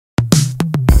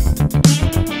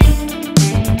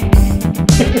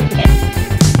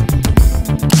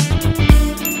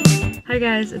Hi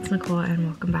guys, it's Nicole and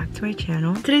welcome back to my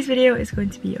channel. Today's video is going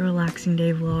to be a relaxing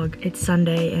day vlog. It's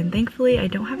Sunday and thankfully I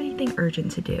don't have anything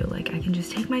urgent to do. Like I can just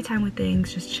take my time with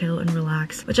things, just chill and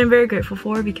relax, which I'm very grateful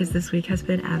for because this week has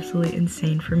been absolutely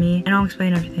insane for me. And I'll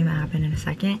explain everything that happened in a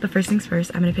second. But first things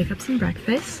first, I'm gonna pick up some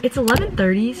breakfast. It's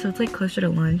 11:30, so it's like closer to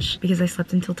lunch because I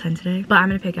slept until 10 today. But I'm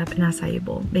gonna pick up an acai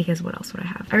bowl because what else would I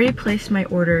have? I already placed my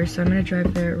order, so I'm gonna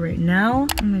drive there right now.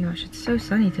 Oh my gosh, it's so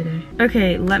sunny today.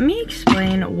 Okay, let me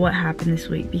explain what happened this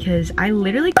week because I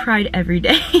literally cried every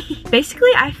day. Basically,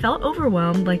 I felt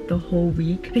overwhelmed like the whole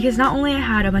week because not only I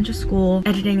had a bunch of school,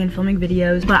 editing and filming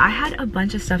videos, but I had a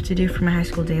bunch of stuff to do for my high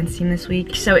school dance team this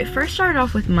week. So it first started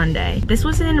off with Monday. This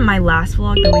wasn't in my last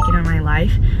vlog, the weekend of my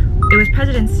life. It was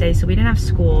President's Day, so we didn't have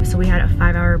school. So we had a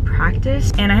 5-hour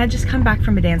practice and I had just come back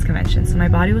from a dance convention. So my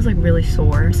body was like really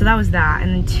sore. So that was that.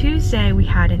 And then Tuesday we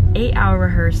had an 8-hour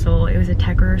rehearsal. It was a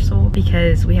tech rehearsal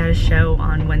because we had a show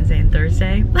on Wednesday and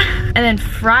Thursday. And then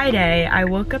Friday, I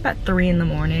woke up at 3 in the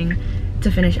morning to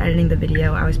finish editing the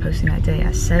video I was posting that day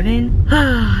at 7.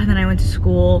 And then I went to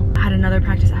school, had another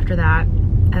practice after that.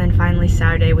 And then finally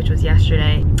Saturday, which was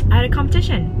yesterday, I had a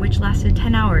competition, which lasted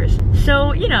 10 hours.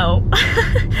 So, you know,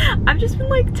 I've just been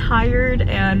like tired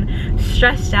and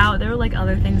stressed out. There were like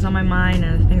other things on my mind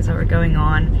and things that were going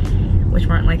on, which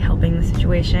weren't like helping the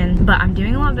situation. But I'm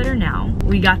doing a lot better now.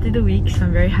 We got through the week, so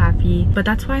I'm very happy. But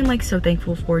that's why I'm like so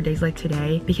thankful for days like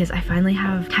today because I finally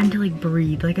have time to like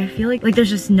breathe. Like I feel like there's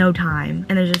just no time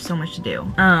and there's just so much to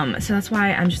do. So that's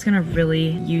why I'm just gonna really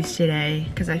use today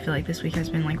because I feel like this week has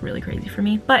been like really crazy for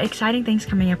me. But exciting things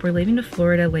coming up. We're leaving to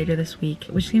Florida later this week,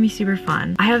 which is gonna be super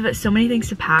fun. I have so many things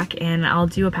to pack and I'll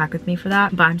do a pack with me for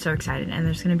that, but I'm so excited and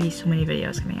there's gonna be so many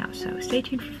videos coming out. So stay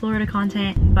tuned for Florida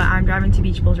content. But I'm driving to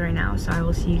Beach Bowls right now, so I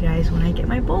will see you guys when I get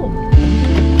my bowl.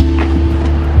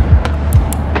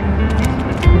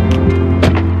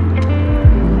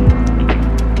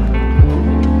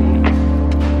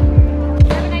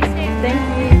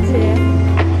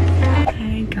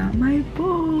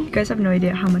 You guys have no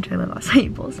idea how much I love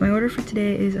acai bowls. My order for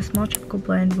today is a small tropical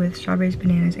blend with strawberries,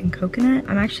 bananas, and coconut.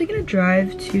 I'm actually gonna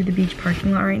drive to the beach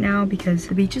parking lot right now because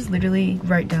the beach is literally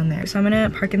right down there. So I'm gonna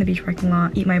park in the beach parking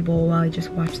lot, eat my bowl while I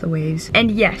just watch the waves.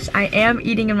 And yes, I am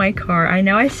eating in my car. I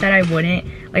know I said I wouldn't.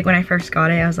 Like when I first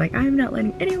got it, I was like, I'm not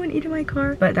letting anyone eat in my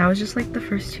car. But that was just like the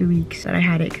first 2 weeks that I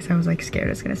had it because I was like scared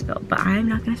it's gonna spill. But I'm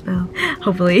not gonna spill,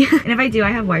 hopefully. And if I do,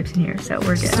 I have wipes in here, so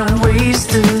we're good. Don't waste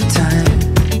the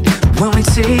time. When we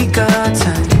take our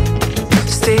time,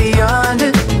 stay under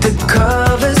the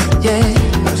covers, yeah.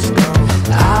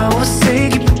 I will say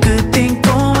keep a good thing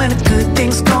going, a good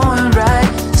thing's going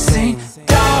right. Say,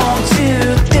 don't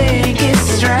you think it's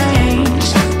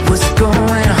strange what's going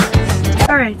on?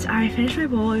 Alright, I finished my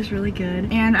bowl. It was really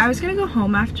good. And I was gonna go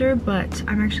home after, but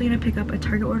I'm actually gonna pick up a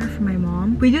Target order for my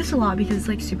mom. We do this a lot because it's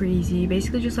like super easy. You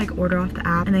basically just like order off the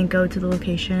app and then go to the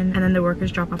location and then the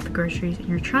workers drop off the groceries in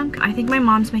your trunk. I think my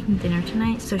mom's making dinner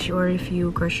tonight, so she ordered a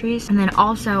few groceries. And then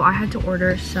also I had to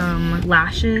order some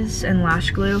lashes and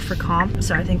lash glue for comp,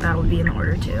 so I think that will be in the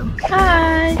order too.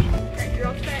 Hi!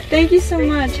 Thank you so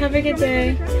much. Have a good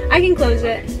day. I can close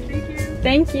it.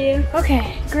 Thank you.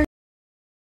 Okay.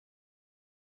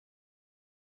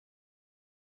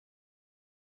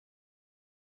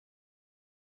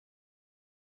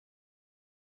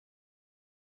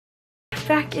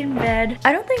 Back in bed.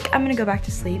 I don't think I'm gonna go back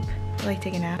to sleep or like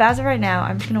take a nap. But as of right now,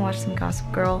 I'm just gonna watch some Gossip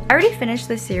Girl. I already finished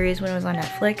this series when it was on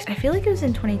Netflix. I feel like it was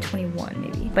in 2021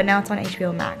 maybe, but now it's on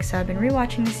HBO Max. So I've been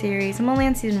rewatching the series. I'm only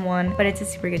on season 1, but it's a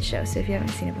super good show. So if you haven't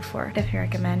seen it before, definitely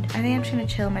recommend. I think I'm just gonna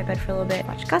chill in my bed for a little bit,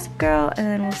 watch Gossip Girl, and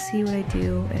then we'll see what I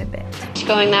do in a bit. It's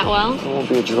going that well? There won't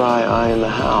be a dry eye in the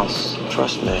house.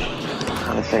 Trust me.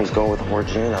 How do things go with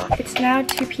Regina? It's now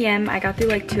 2 p.m. I got through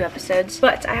like 2 episodes,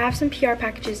 but I have some PR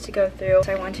packages to go through,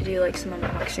 so I want to do like some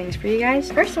unboxings for you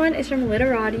guys. First one is from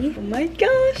Literati. Oh my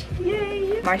gosh,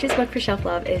 yay! March's book for Shelf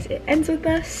Love is It Ends With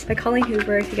Us by Colleen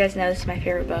Hoover. If you guys know, this is my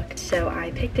favorite book, so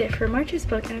I picked it for March's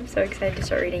book and I'm so excited to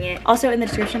start reading it. Also in the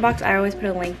description box, I always put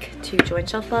a link to join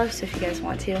Shelf Love, so if you guys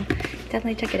want to,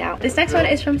 definitely check it out. This next one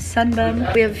is from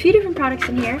Sunbum. We have a few different products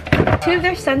in here. 2 of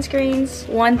their sunscreens,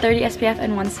 130 SPF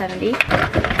and 170.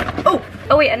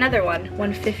 Oh wait, another one,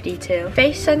 150 too.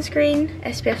 Face sunscreen,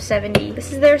 SPF 70.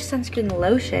 This is their sunscreen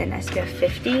lotion, SPF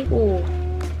 50. Ooh,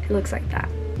 it looks like that.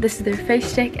 This is their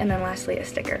face stick, and then lastly a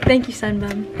sticker. Thank you,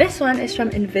 Sunbum. This one is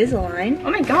from Invisalign. Oh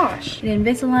my gosh. An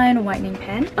Invisalign whitening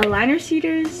pen, a liner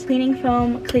seeders, cleaning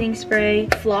foam, cleaning spray,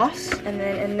 floss, and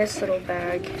then in this little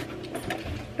bag,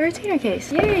 a retainer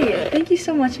case. Yay! Thank you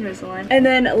so much, Invisalign. And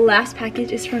then last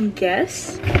package is from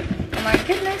Guess. Oh my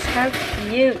goodness, how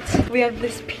cute. We have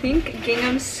this pink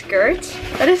gingham skirt.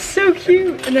 That is so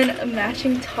cute. And then a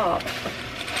matching top.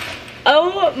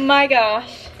 Oh my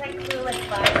gosh.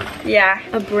 Yeah,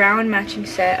 a brown matching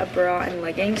set, a bra and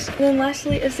leggings. And then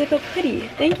lastly, a zip up hoodie.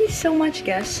 Thank you so much,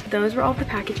 Gus. Those were all the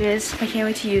packages. I can't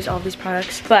wait to use all of these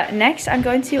products. But next, I'm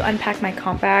going to unpack my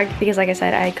comp bag because like I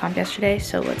said, I had comp yesterday,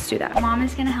 so let's do that. Mom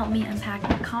is gonna help me unpack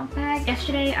my comp bag.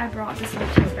 Yesterday, I brought this little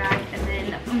tote bag and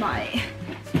then my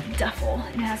duffel.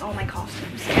 It has all my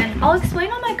costumes. And I'll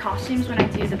explain all my costumes when I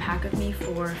do the pack of me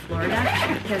for Florida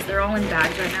because they're all in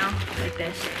bags right now, like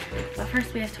this. But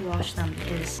first we have to wash them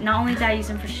because not only did I use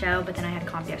them for show, but then I had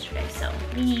comp yesterday. So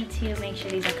we need to make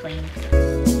sure these are clean.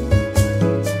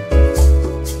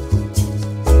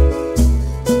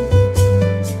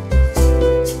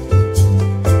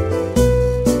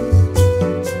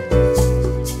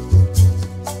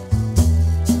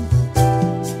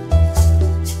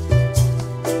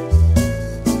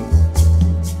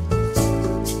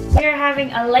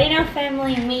 A Laeno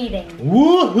family meeting.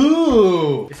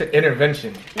 Woohoo! It's an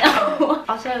intervention. No.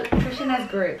 Also, Christian has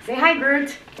Groot. Say hi,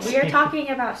 Groot. We are talking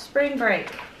about spring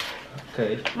break.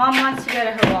 Okay. Mom wants to go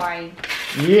to Hawaii.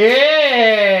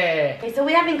 Yeah! Okay, so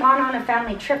we haven't gone on a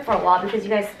family trip for a while because you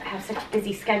guys have such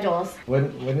busy schedules.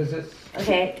 When is this?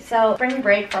 Okay, so spring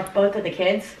break for both of the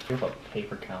kids. You have a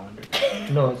paper calendar?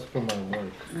 No, it's for my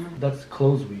work. That's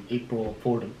close week, April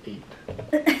 4th to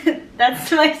 8th.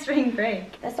 That's my spring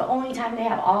break. That's the only time they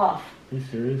have off. Are you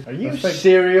serious? Are you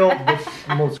serial? That's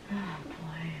most...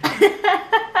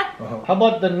 How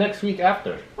about the next week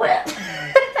after? Well,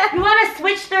 you want to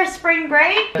switch their spring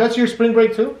break? That's your spring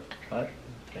break too? What?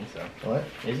 I think so. What?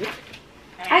 Is it?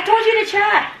 I told you to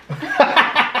check.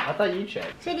 I thought you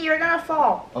checked. Sadie, you're gonna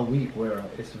fall. A week where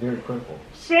it's very critical.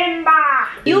 Simba!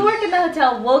 You work in the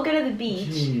hotel, we'll go to the beach.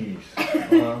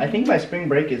 Jeez. I think my spring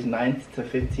break is 9th to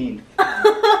 15th.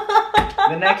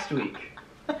 The next week.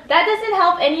 That doesn't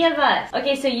help any of us.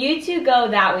 Okay, so you two go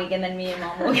that week and then me and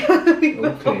Mom will go the week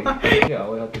before. Okay. Yeah,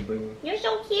 we'll have to bring... You're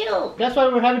so cute. That's why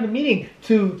we're having a meeting,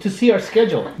 to see our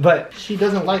schedule. But she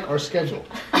doesn't like our schedule.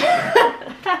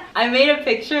 I made a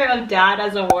picture of Dad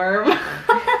as a worm.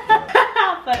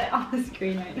 I'll put it on the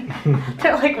screen right now.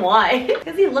 They're like, why?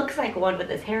 Because he looks like one with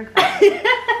his haircut.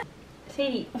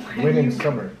 Sadie. When in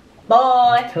summer.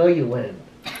 Boy. Tell you when.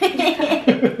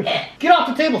 Get off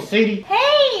the table, Sadie.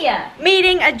 Hey!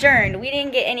 Meeting adjourned. We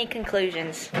didn't get any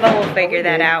conclusions, but we'll figure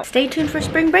that out. Stay tuned for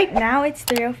spring break. Now it's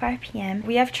 3:05 p.m.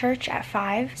 We have church at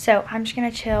 5, so I'm just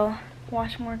gonna chill,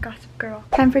 watch more Gossip Girl.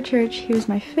 Time for church. Here's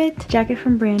my fit. Jacket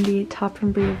from Brandy, top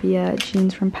from Bria Via,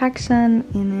 jeans from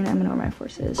PacSun, and then I'm gonna wear my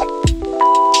forces.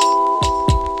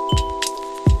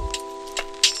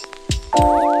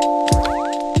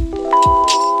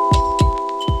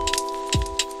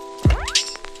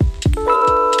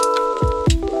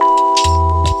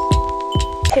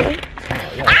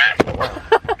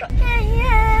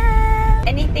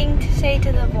 Anything to say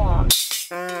to the vlog?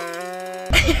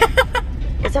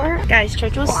 Guys,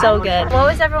 church was so good. What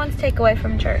was everyone's takeaway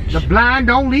from church? The blind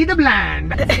don't lead the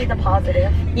blind. See the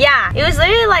positive. Yeah, it was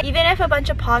literally like, even if a bunch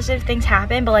of positive things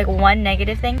happen, but like one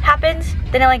negative thing happens,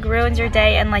 then it like ruins your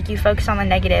day and like you focus on the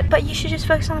negative. But you should just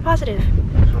focus on the positive.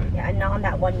 Yeah, and not on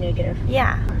that one negative.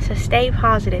 Yeah, so stay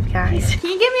positive, guys. Can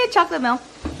you give me a chocolate milk?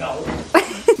 No.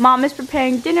 Mom is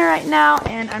preparing dinner right now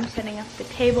and I'm setting up the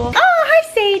table. Oh, hi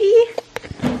Sadie.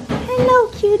 Hello,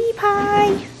 cutie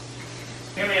pie.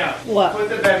 Hear me out. What? Put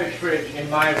the beverage fridge in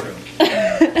my room.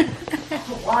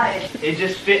 Why? It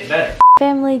just fit better.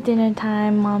 Family dinner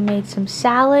time. Mom made some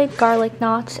salad, garlic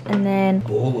knots, and then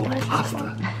Oh,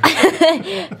 pasta.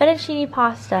 fettuccine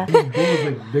pasta. This bowl is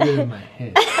like bigger than my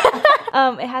head.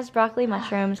 It has broccoli,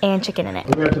 mushrooms, and chicken in it.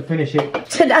 We're gonna have to finish it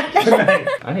Tonight.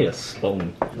 I need a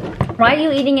spoon. Why are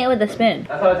you eating it with a spoon?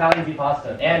 That's how Italians eat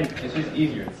pasta. And it's just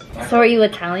easier. So are you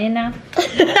Italian now?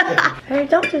 Hey,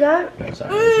 don't do that. I'm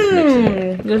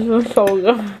sorry. This was so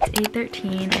good. It's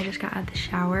 8:13. I just got out of the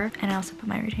shower and I also put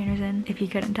my retainers in, if you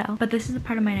couldn't tell. But this is a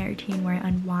part of my night routine where I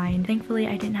unwind. Thankfully,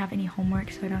 I didn't have any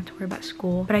homework, so I don't have to worry about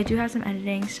school. But I do have some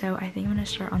editing, so I think I'm gonna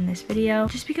start on this video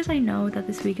just because I know that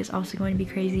this week is also going to be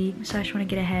crazy. So I just want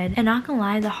to get ahead. And not gonna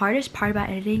lie, the hardest part about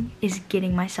editing is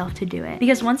getting myself to do it.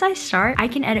 Because once I start, I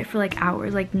can edit for like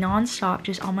hours, like non-stop,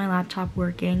 just on my laptop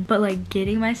working. But like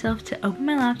getting myself to open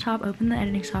my laptop, open the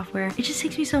editing software, it just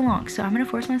takes me so long. So I'm gonna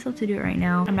force myself to do it right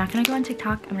now. I'm not gonna go on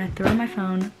TikTok. I'm gonna throw my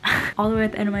phone all the way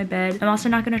at the end of my bed. I'm also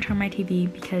not gonna turn my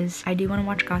TV because I do want to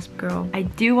watch Gossip Girl. I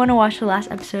do want to watch the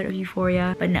last episode of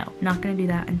Euphoria, but no, not gonna do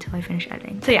that until I finish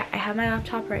editing. So yeah, I have my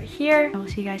laptop right here. I will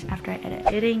see you guys after I edit.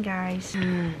 Editing, guys.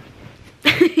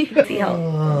 See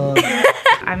how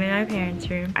I'm in my parents'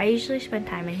 room. I usually spend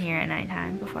time in here at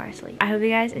nighttime before I sleep. I hope you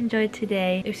guys enjoyed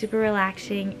today. It was super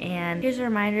relaxing, and here's a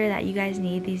reminder that you guys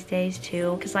need these days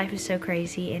too, because life is so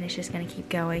crazy and it's just gonna keep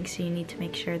going, so you need to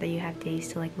make sure that you have days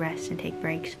to like rest and take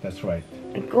breaks. That's right.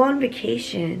 go on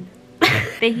vacation.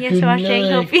 Thank you guys for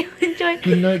watching. Hope you enjoyed.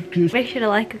 Good night, Chris. Make sure to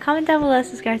like, comment down below,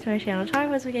 subscribe to my channel, turn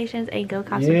on notifications, and go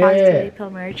cop some positivity pill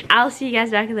merch. I'll see you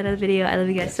guys back in another video. I love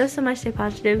you guys so much. Stay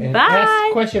positive. And Bye.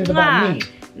 ask questions about me.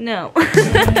 No.